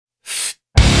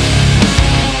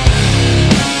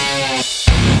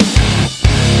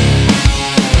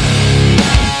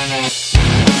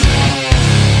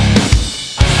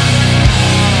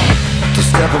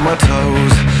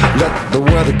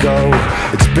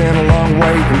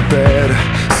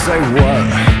what?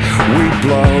 We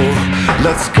blow,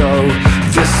 let's go.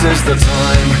 This is the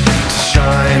time to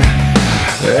shine.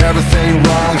 Everything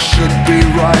wrong should be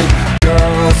right.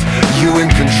 Girls, you in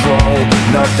control.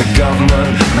 Not the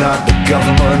government, not the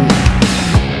government.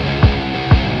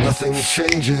 Nothing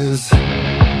changes,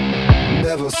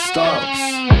 never stops.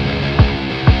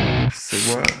 Say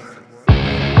what?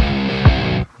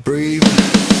 Breathe.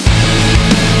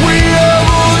 We are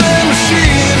more than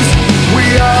machines. We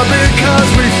are because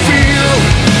we feel.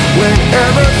 When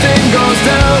everything goes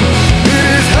down, it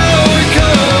is how we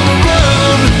come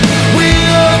around. We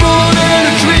are more than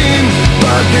a dream,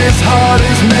 but this heart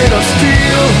is made of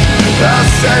steel. I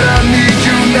said I need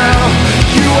you now.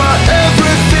 You are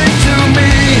everything to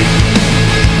me.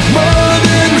 More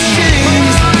than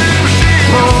machines.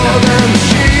 More than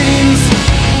machines.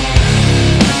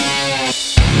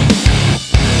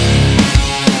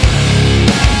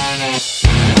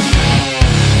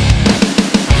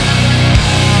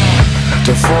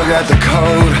 Don't forget the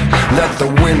code, let the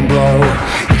wind blow.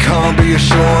 You can't be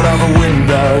assured of a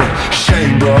window.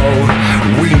 Shame bro,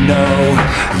 we know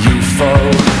you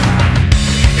foe.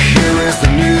 Here is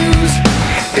the news,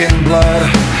 in blood.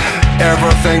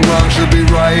 Everything wrong should be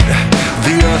right.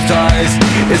 The earth dies,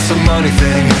 it's a money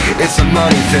thing. It's a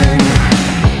money thing.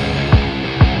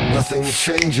 Nothing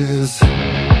changes,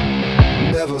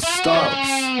 never stops.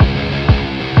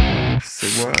 Say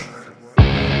what?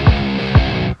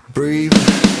 Breathe.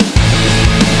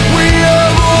 We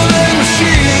are more than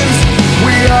machines.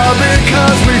 We are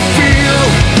because we feel.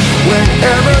 When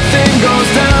everything goes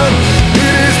down,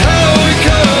 it is how we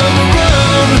come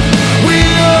around. We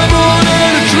are more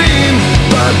than a dream,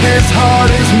 but this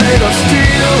heart is made of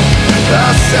steel.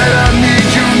 I said I need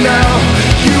you now.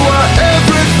 You are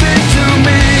everything to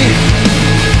me.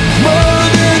 More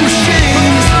than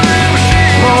machines.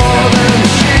 More than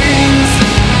machines.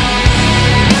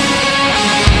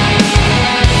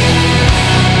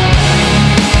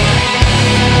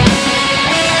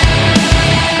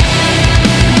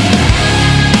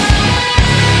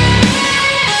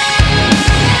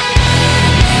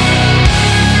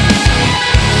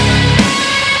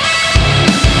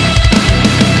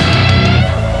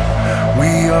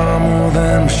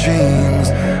 Machines.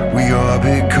 We are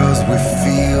because we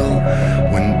feel.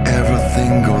 When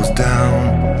everything goes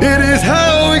down, it is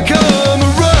how we come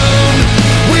around.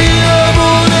 We are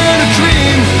more than a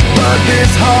dream, but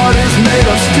this heart is made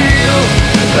of steel.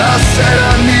 I said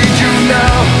I need you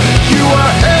now.